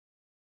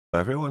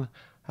Everyone.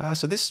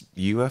 So this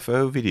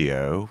UFO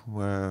video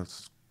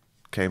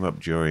came up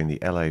during the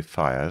LA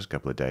fires a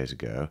couple of days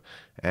ago,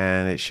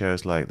 and it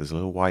shows like there's a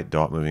little white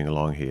dot moving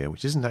along here,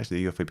 which isn't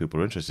actually the UFO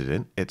people are interested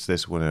in. It's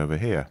this one over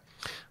here.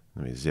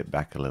 Let me zip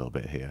back a little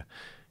bit here.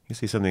 You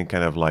see something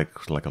kind of like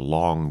a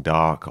long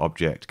dark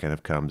object kind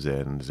of comes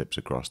in and zips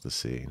across the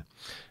scene.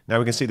 Now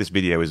we can see this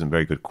video isn't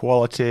very good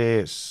quality.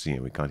 It's,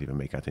 we can't even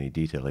make out any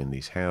detail in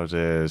these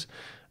houses,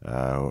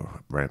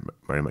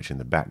 very much in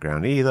the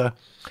background either.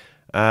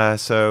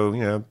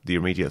 So the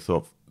immediate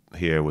thought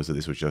here was that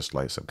this was just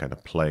like some kind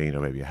of plane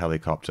or maybe a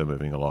helicopter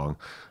moving along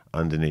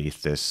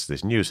underneath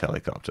this news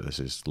helicopter. This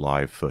is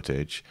live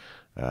footage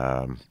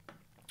from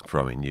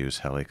a news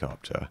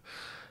helicopter.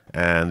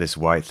 And this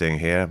white thing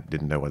here,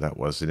 didn't know what that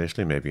was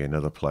initially. Maybe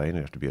another plane.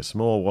 It'd have to be a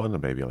small one, or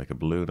maybe like a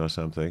balloon or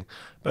something.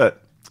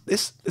 But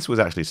this was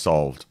actually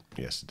solved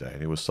yesterday,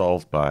 and it was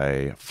solved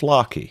by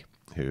Flarkey,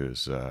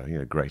 who's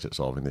great at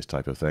solving this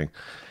type of thing.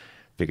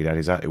 Figured out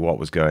exactly what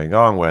was going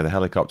on, where the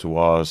helicopter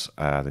was,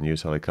 the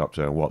news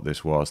helicopter, and what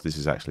this was. This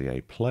is actually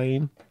a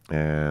plane,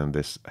 and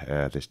this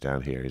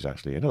down here is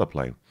actually another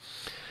plane.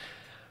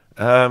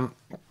 How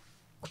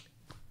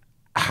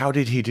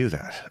did he do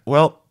that?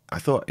 Well, I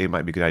thought it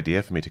might be a good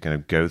idea for me to kind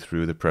of go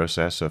through the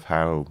process of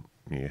how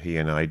he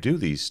and I do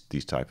these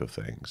type of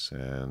things,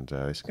 and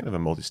it's kind of a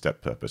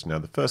multi-step purpose. Now,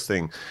 the first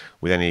thing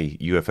with any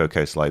UFO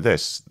case like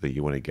this that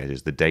you want to get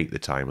is the date, the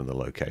time, and the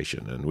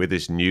location. And with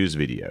this news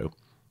video,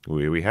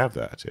 we have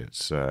that.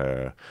 It's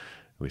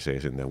we say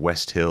it's in the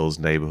West Hills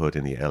neighborhood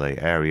in the LA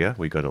area.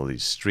 We got all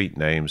these street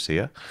names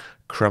here: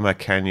 Crummer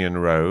Canyon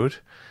Road,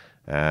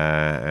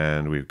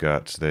 and we've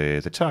got the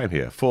time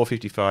here,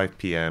 4:55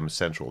 p.m.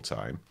 Central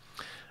Time.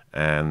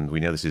 And we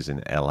know this is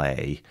in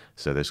LA,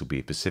 so this will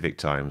be Pacific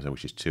time,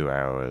 which is 2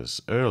 hours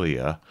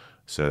earlier.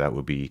 So that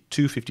would be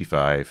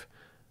 2:55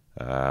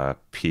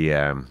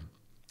 p.m.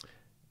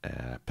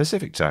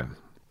 Pacific time.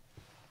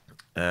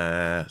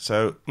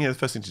 So the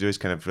first thing to do is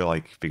kind of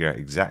figure out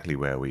exactly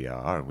where we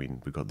are, and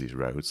we've got these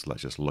roads.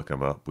 Let's just look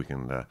them up. We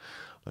can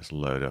let's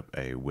load up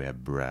a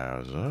web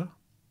browser.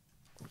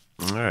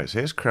 All right, so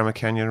here's Crummer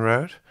Canyon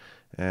Road,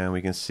 and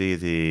we can see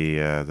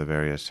the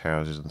various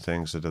houses and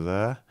things that are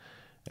there.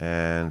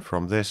 And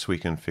from this, we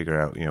can figure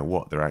out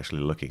what they're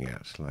actually looking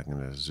at. So I'm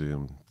going to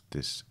zoom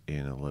this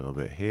in a little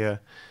bit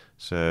here.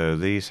 So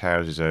these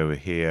houses over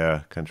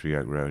here, Country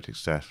Oak Road,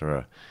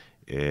 etc.,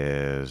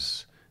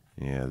 is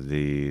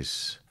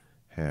these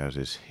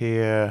houses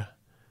here,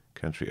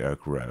 Country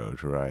Oak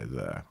Road, right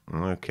there.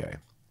 Okay,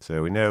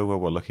 so we know what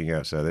we're looking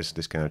at. So this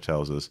kind of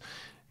tells us,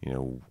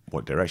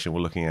 what direction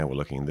we're looking at. We're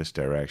looking in this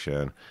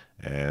direction,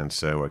 and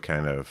so we're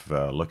kind of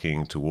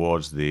looking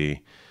towards the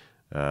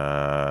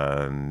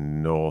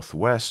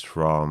northwest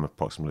from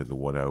approximately the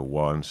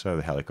 101. So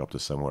the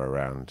helicopter's somewhere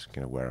around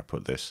where I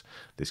put this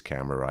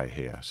camera right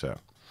here. So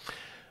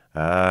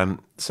so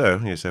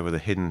with the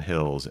Hidden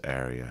Hills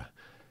area.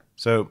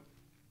 So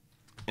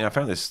I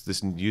found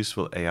this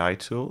useful AI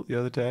tool the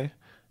other day,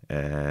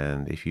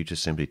 and if you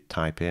just simply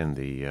type in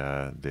the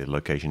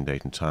location,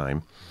 date, and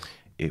time,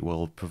 it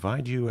will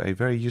provide you a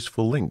very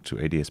useful link to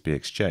ADSB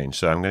Exchange.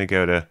 So I'm going to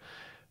go to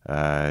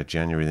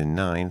January the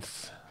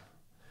 9th.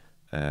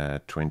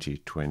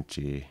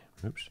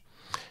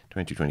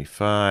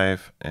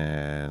 2025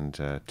 and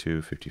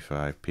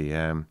 2:55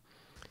 p.m.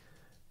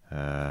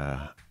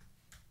 And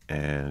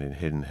in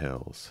Hidden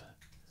Hills,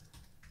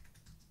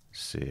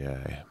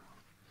 CA.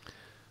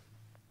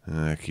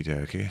 Okie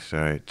dokie.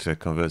 So it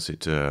converts it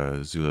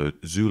to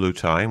Zulu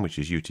time, which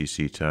is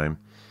UTC time,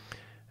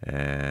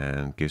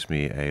 and gives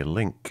me a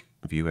link.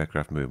 View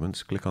aircraft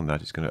movements. Click on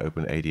that. It's going to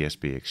open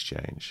ADSB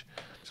Exchange.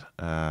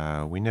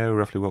 We know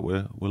roughly what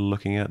we're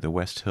looking at, the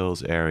West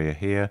Hills area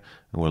here,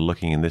 and we're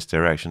looking in this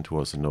direction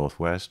towards the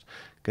northwest.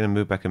 Going to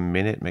move back a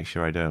minute, make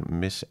sure I don't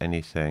miss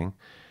anything.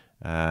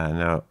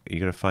 Now you're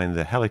going to find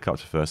the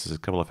helicopter first. There's a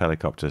couple of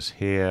helicopters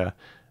here.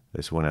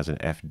 This one has an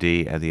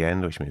FD at the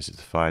end, which means it's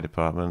the fire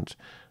department.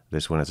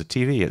 This one has a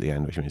TV at the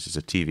end, which means it's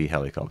a TV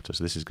helicopter.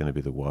 So this is going to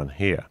be the one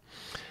here.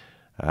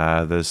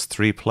 There's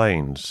 3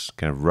 planes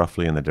kind of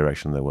roughly in the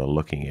direction that we're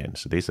looking in.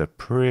 So these are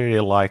pretty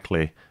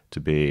likely to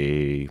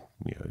be,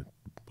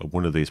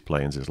 one of these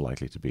planes is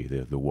likely to be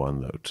the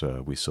one that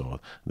we saw.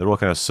 They're all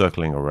kind of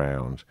circling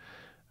around.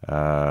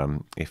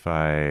 If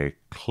I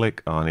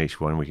click on each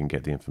one, we can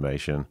get the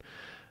information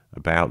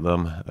about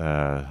them.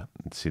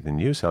 Let's see, the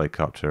news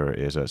helicopter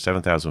is at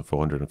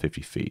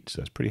 7,450 feet,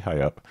 so it's pretty high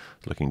up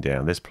looking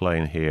down. This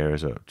plane here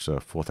is at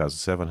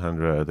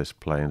 4,700. This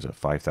plane's at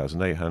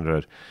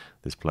 5,800.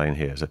 This plane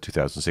here is at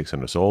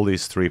 2,600. So all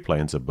these 3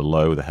 planes are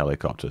below the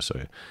helicopter,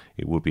 so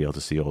you will be able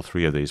to see all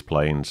 3 of these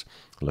planes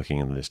looking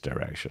in this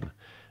direction.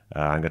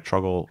 I'm going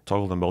to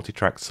toggle the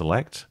multi-track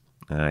select,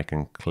 and I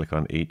can click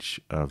on each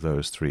of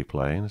those 3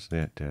 planes,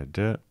 and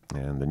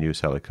the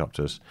news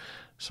helicopters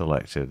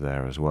selected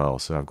there as well.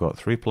 So I've got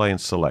 3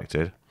 planes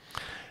selected.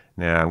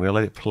 Now I'm going to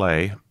let it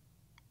play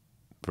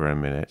for a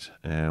minute,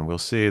 and we'll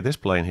see this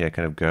plane here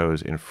kind of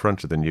goes in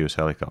front of the news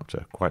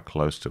helicopter, quite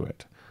close to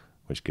it,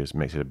 which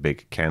makes it a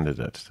big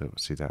candidate. So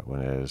see, that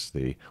one is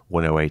the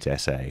 108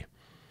 SA.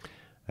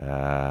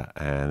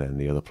 And then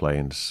the other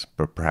planes,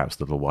 perhaps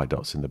the little white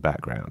dots in the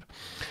background.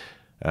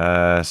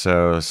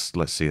 So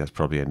let's see, that's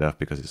probably enough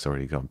because it's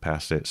already gone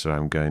past it. So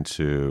I'm going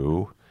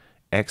to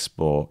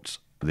export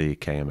the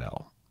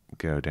KML.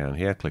 Go down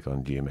here, click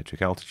on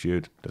geometric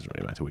altitude. Doesn't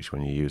really matter which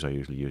one you use. I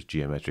usually use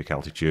geometric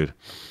altitude.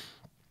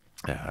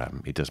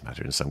 It does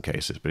matter in some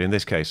cases, but in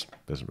this case,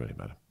 it doesn't really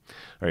matter.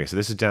 Okay, so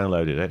this has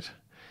downloaded it.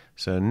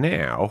 So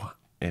now,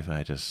 if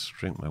I just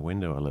shrink my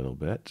window a little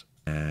bit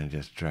and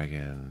just drag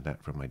in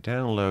that from my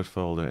download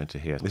folder into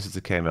here. This is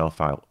the KML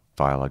file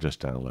I just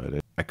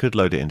downloaded. I could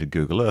load it into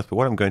Google Earth, but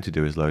what I'm going to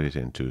do is load it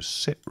into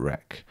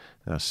SitRec.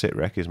 Now,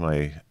 SitRec is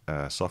my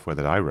software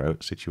that I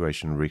wrote,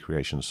 situation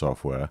recreation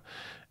software,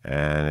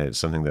 and it's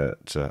something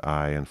that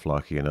I and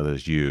Flarkey and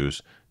others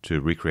use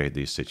to recreate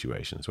these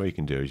situations. What you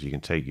can do is you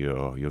can take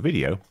your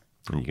video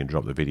and you can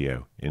drop the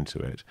video into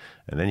it,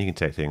 and then you can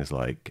take things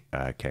like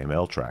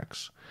KML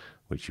tracks,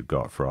 which you've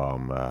got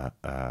from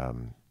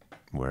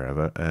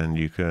wherever, and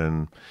you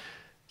can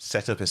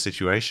set up a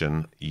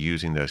situation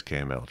using those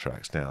KML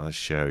tracks. Now let's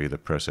show you the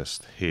process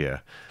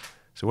here.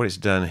 So what it's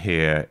done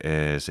here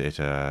is it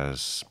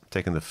has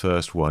taken the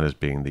first one as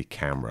being the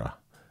camera,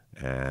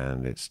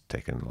 and it's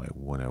taken like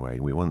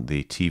 108. We want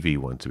the TV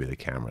one to be the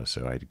camera,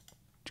 so I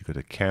go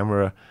to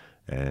camera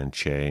and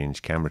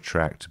change camera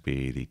track to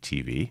be the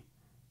TV,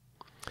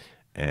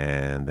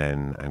 and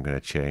then I'm going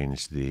to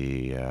change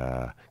the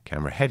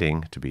camera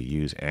heading to be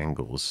use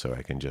angles, so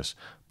I can just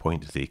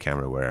point the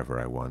camera wherever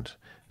I want.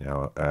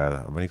 Now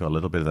I've only got a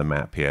little bit of the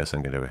map here, so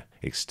I'm going to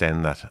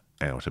extend that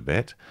out a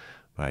bit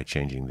by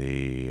changing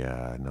the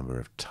number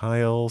of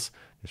tiles.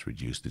 Just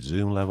reduce the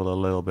zoom level a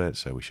little bit,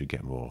 so we should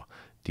get more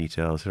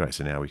details. All right,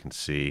 so now we can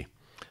see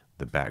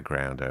the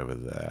background over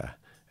there,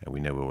 and we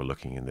know where we're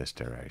looking in this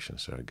direction.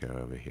 So I go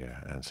over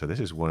here, and so this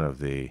is one of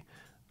the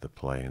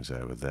planes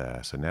over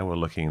there. So now we're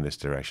looking in this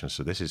direction.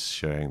 So this is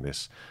showing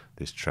this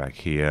track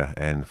here,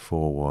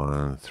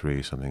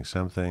 N413 something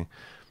something.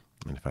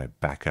 And if I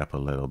back up a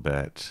little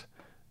bit,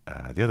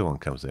 the other one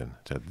comes in.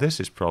 So this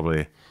is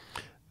probably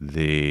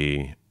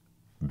the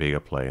bigger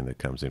plane that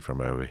comes in from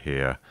over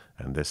here,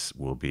 and this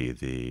will be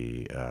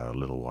the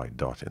little white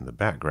dot in the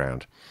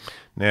background.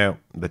 Now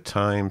the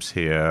times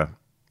here,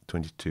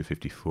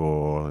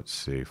 22:54, let's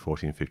see,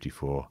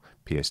 14:54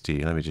 PST.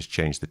 Let me just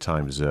change the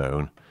time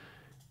zone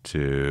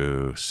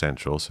to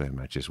central, so it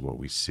matches what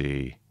we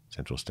see,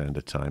 Central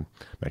Standard Time,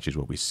 matches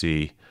what we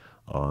see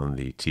on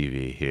the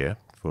TV here,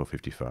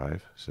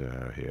 4:55.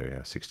 So here,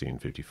 yeah,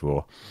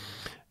 16:54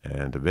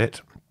 and a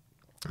bit.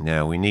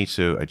 Now we need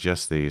to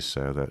adjust these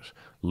so that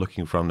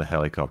looking from the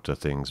helicopter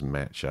things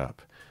match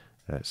up.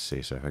 Let's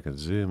see, so if I can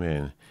zoom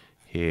in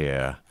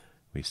here,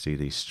 we see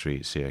these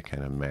streets here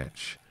kind of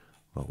match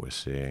what we're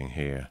seeing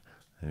here.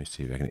 Let me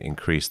see if I can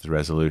increase the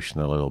resolution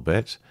a little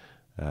bit.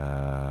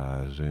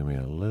 Zoom in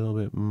a little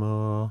bit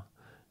more.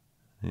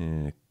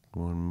 Yeah,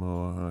 one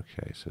more.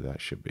 Okay, so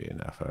that should be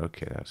enough.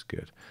 Okay, that's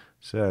good.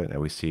 So now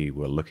we see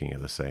we're looking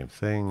at the same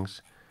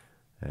things,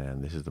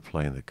 and this is the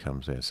plane that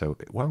comes in. So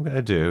what I'm going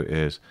to do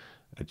is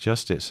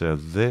adjust it so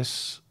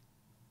this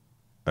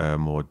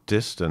more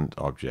distant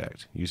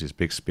object uses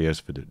big spheres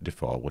for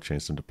default. We'll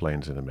change them to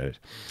planes in a minute.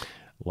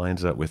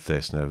 Lines up with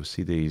this. Now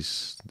see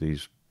these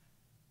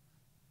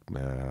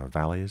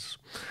valleys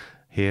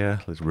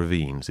here, there's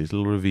ravines, these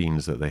little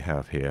ravines that they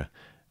have here.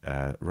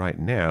 Right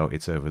now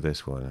it's over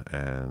this one,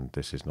 and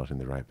this is not in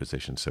the right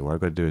position. So what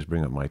I've got to do is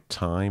bring up my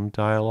time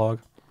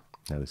dialog.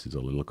 Now this is a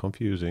little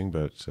confusing,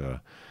 but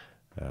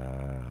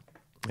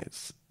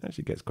it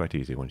actually gets quite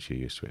easy once you're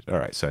used to it. All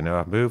right, so now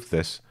I've moved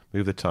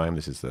the time.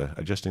 This is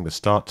adjusting the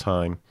start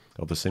time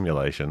of the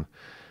simulation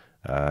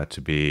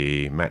to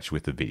be matched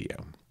with the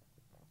video.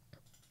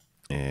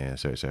 And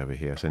so it's over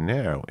here. So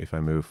now if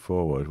I move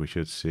forward, we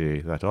should see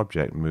that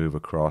object move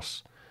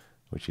across,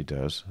 which it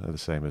does, the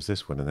same as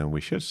this one. And then we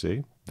should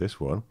see this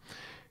one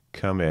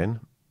come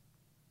in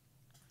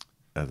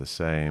at the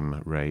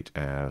same rate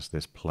as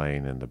this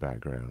plane in the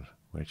background,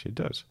 which it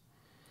does.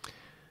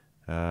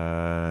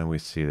 And we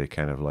see they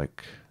kind of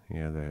like,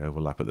 yeah, they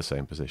overlap at the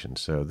same position.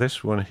 So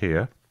this one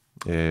here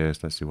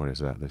is, let's see, what is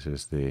that? This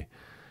is the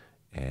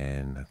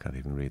N, I can't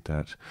even read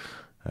that.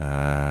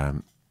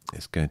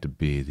 It's going to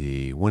be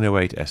the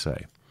 108 SA.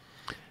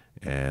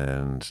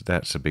 And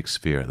that's a big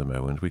sphere at the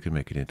moment. We can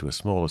make it into a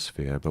smaller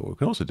sphere, but what we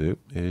can also do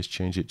is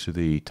change it to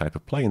the type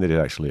of plane that it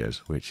actually is,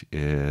 which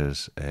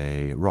is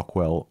a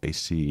Rockwell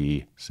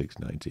ACE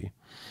 690.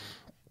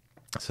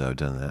 So I've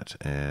done that,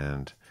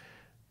 and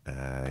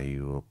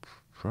you will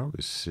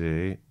probably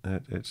see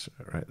that it's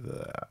right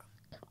there.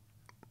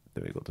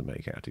 Difficult to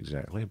make out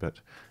exactly, but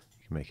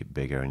you can make it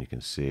bigger and you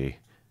can see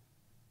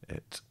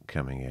it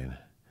coming in.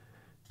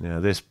 Now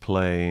this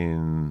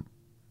plane,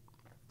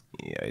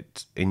 yeah,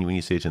 when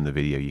you see it in the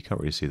video, you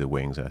can't really see the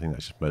wings. I think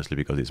that's just mostly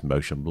because it's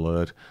motion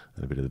blurred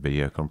and a bit of the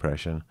video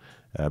compression.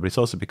 But it's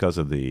also because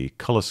of the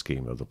color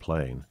scheme of the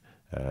plane.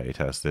 It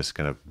has this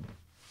kind of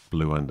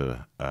blue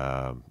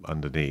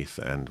underneath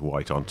and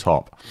white on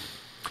top.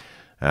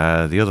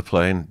 The other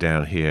plane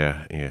down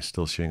here,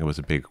 still showing up as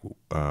a big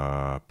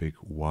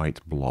white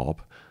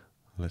blob.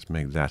 Let's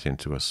make that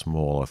into a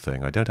smaller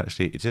thing.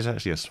 It is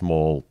actually a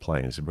small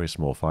plane. It's a very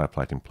small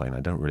firefighting plane. I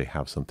don't really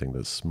have something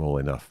that's small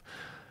enough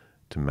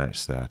to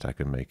match that. I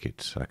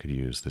could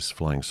use this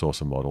flying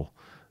saucer model.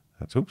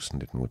 Oops, I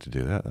didn't want to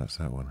do that. That's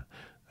that one.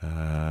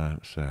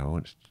 So I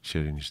want to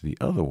change the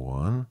other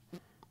one.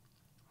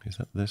 Is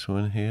that this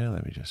one here?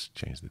 Let me just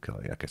change the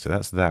color. Okay, so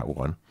that's that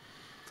one.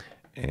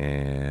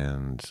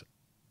 And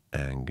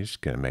I'm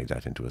just going to make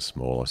that into a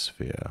smaller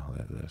sphere.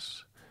 Let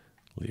this,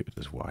 leave it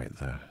as white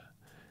there.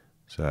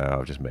 So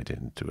I've just made it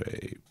into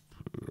a,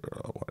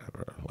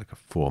 whatever, like a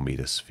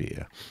 4-meter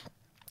sphere.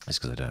 It's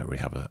because I don't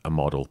really have a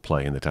model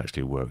plane that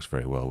actually works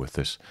very well with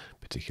this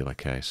particular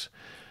case.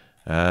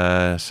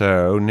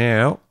 So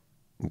now,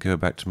 go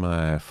back to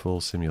my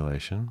full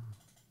simulation.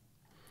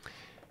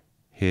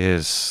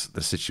 Here's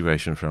the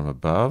situation from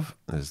above.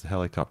 There's the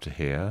helicopter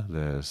here.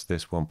 There's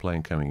this one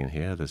plane coming in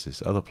here. There's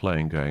this other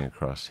plane going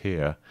across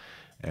here.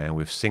 And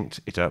we've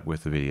synced it up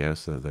with the video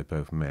so that they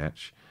both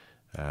match.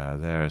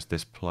 There's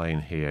this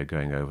plane here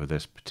going over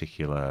this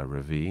particular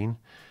ravine.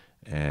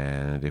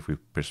 And if we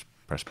press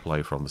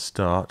play from the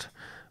start,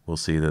 we'll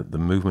see that the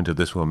movement of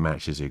this one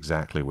matches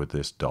exactly with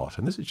this dot.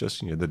 And this is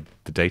just the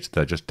data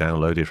that I just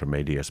downloaded from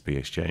ADSB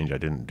Exchange. I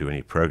didn't do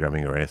any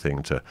programming or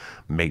anything to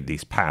make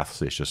these paths.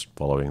 It's just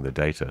following the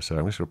data. So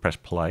I'm just going to press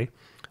play.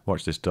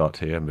 Watch this dot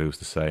here, moves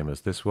the same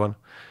as this one.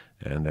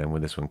 And then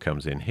when this one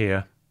comes in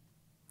here,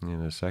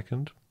 in a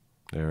second,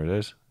 there it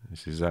is.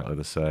 It's exactly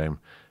the same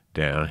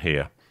down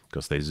here.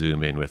 Because they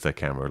zoom in with their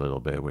camera a little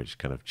bit, which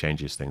kind of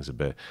changes things a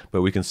bit.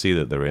 But we can see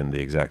that they're in the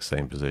exact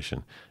same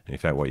position. And in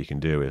fact, what you can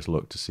do is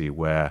look to see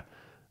where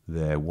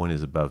one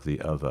is above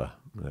the other.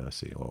 Let's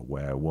see, or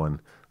where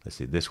one, let's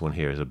see, this one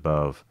here is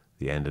above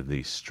the end of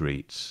these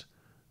streets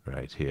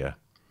right here.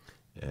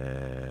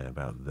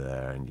 About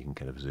there, and you can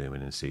kind of zoom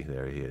in and see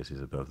there he is. He's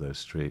above those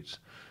streets.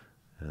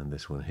 And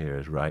this one here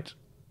is right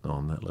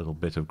on that little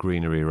bit of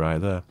greenery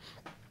right there.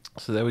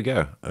 So there we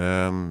go.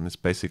 This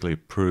basically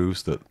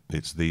proves that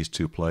it's these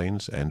two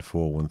planes,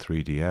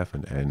 N413DF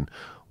and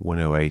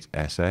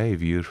N108SA,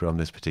 viewed from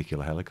this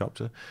particular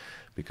helicopter.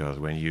 Because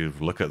when you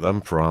look at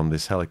them from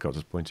this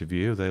helicopter's point of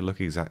view, they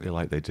look exactly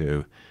like they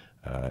do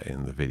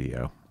in the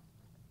video.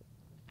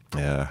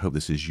 I hope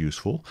this is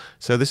useful.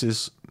 So this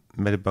is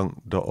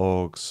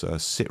Metabunk.org's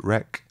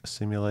SITREC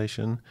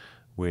simulation,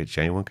 which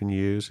anyone can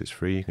use. It's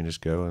free. You can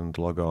just go and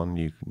log on.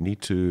 You need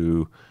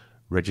to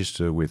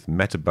register with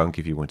Metabunk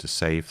if you want to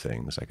save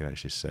things. I can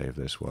actually save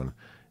this one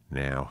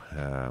now.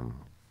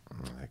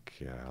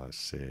 Let's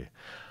see.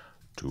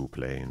 2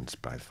 planes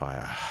by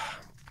fire.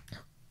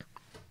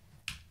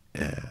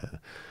 Then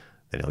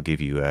it'll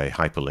give you a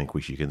hyperlink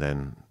which you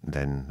can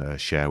then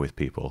share with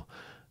people.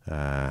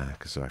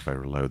 Because if I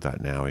reload that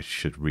now, it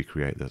should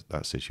recreate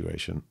that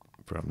situation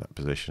from that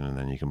position, and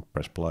then you can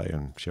press play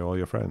and show all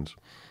your friends.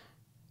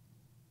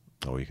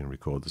 Or you can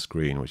record the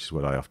screen, which is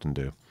what I often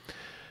do.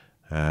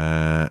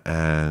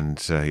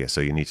 Yeah,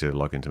 so you need to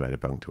log into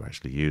Metabunk to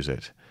actually use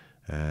it.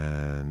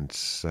 And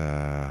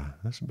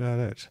that's about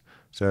it.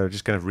 So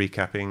just kind of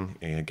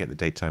recapping, get the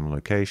date, time, and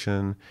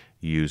location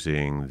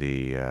using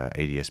the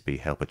ADSB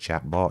helper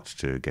chatbot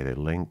to get a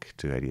link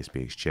to ADSB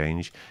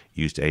Exchange.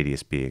 Used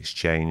ADSB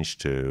Exchange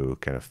to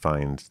kind of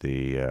find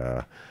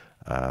the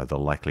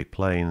likely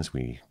planes.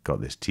 We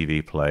got this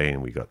TV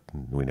plane. We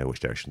know which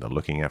direction they're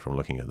looking at from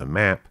looking at the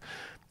map.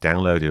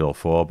 Downloaded all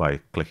 4 by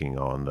clicking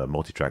on the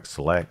multi-track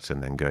select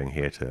and then going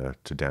here to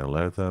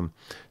download them.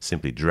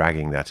 Simply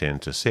dragging that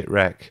into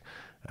SITREC,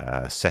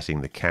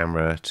 setting the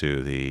camera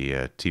to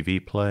the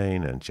TV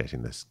plane and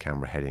checking this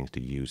camera headings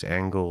to use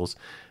angles,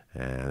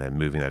 and then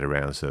moving that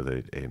around so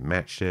that it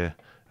matched it.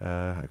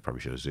 I probably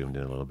should have zoomed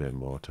in a little bit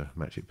more to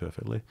match it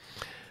perfectly.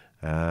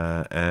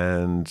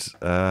 And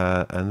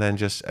then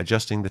just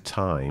adjusting the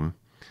time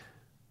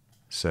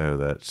so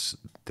that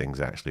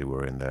things actually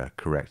were in the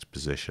correct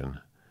position.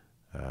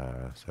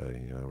 So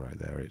right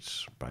there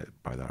it's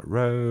by that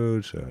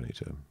road, so I need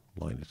to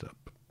line it up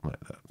like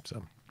that.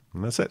 So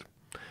and that's it.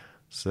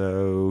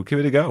 So give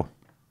it a go.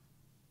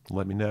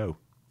 Let me know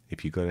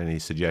if you've got any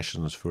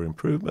suggestions for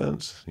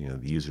improvements. The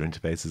user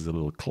interface is a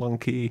little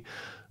clunky,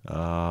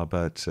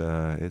 but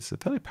it's a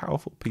fairly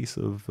powerful piece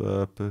of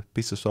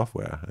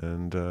software,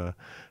 and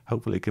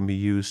hopefully it can be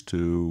used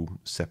to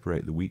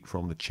separate the wheat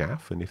from the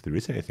chaff. And if there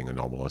is anything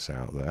anomalous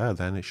out there,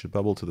 then it should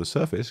bubble to the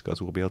surface,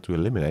 because we'll be able to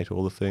eliminate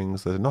all the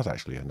things that are not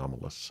actually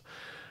anomalous.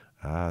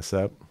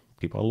 So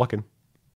keep on looking.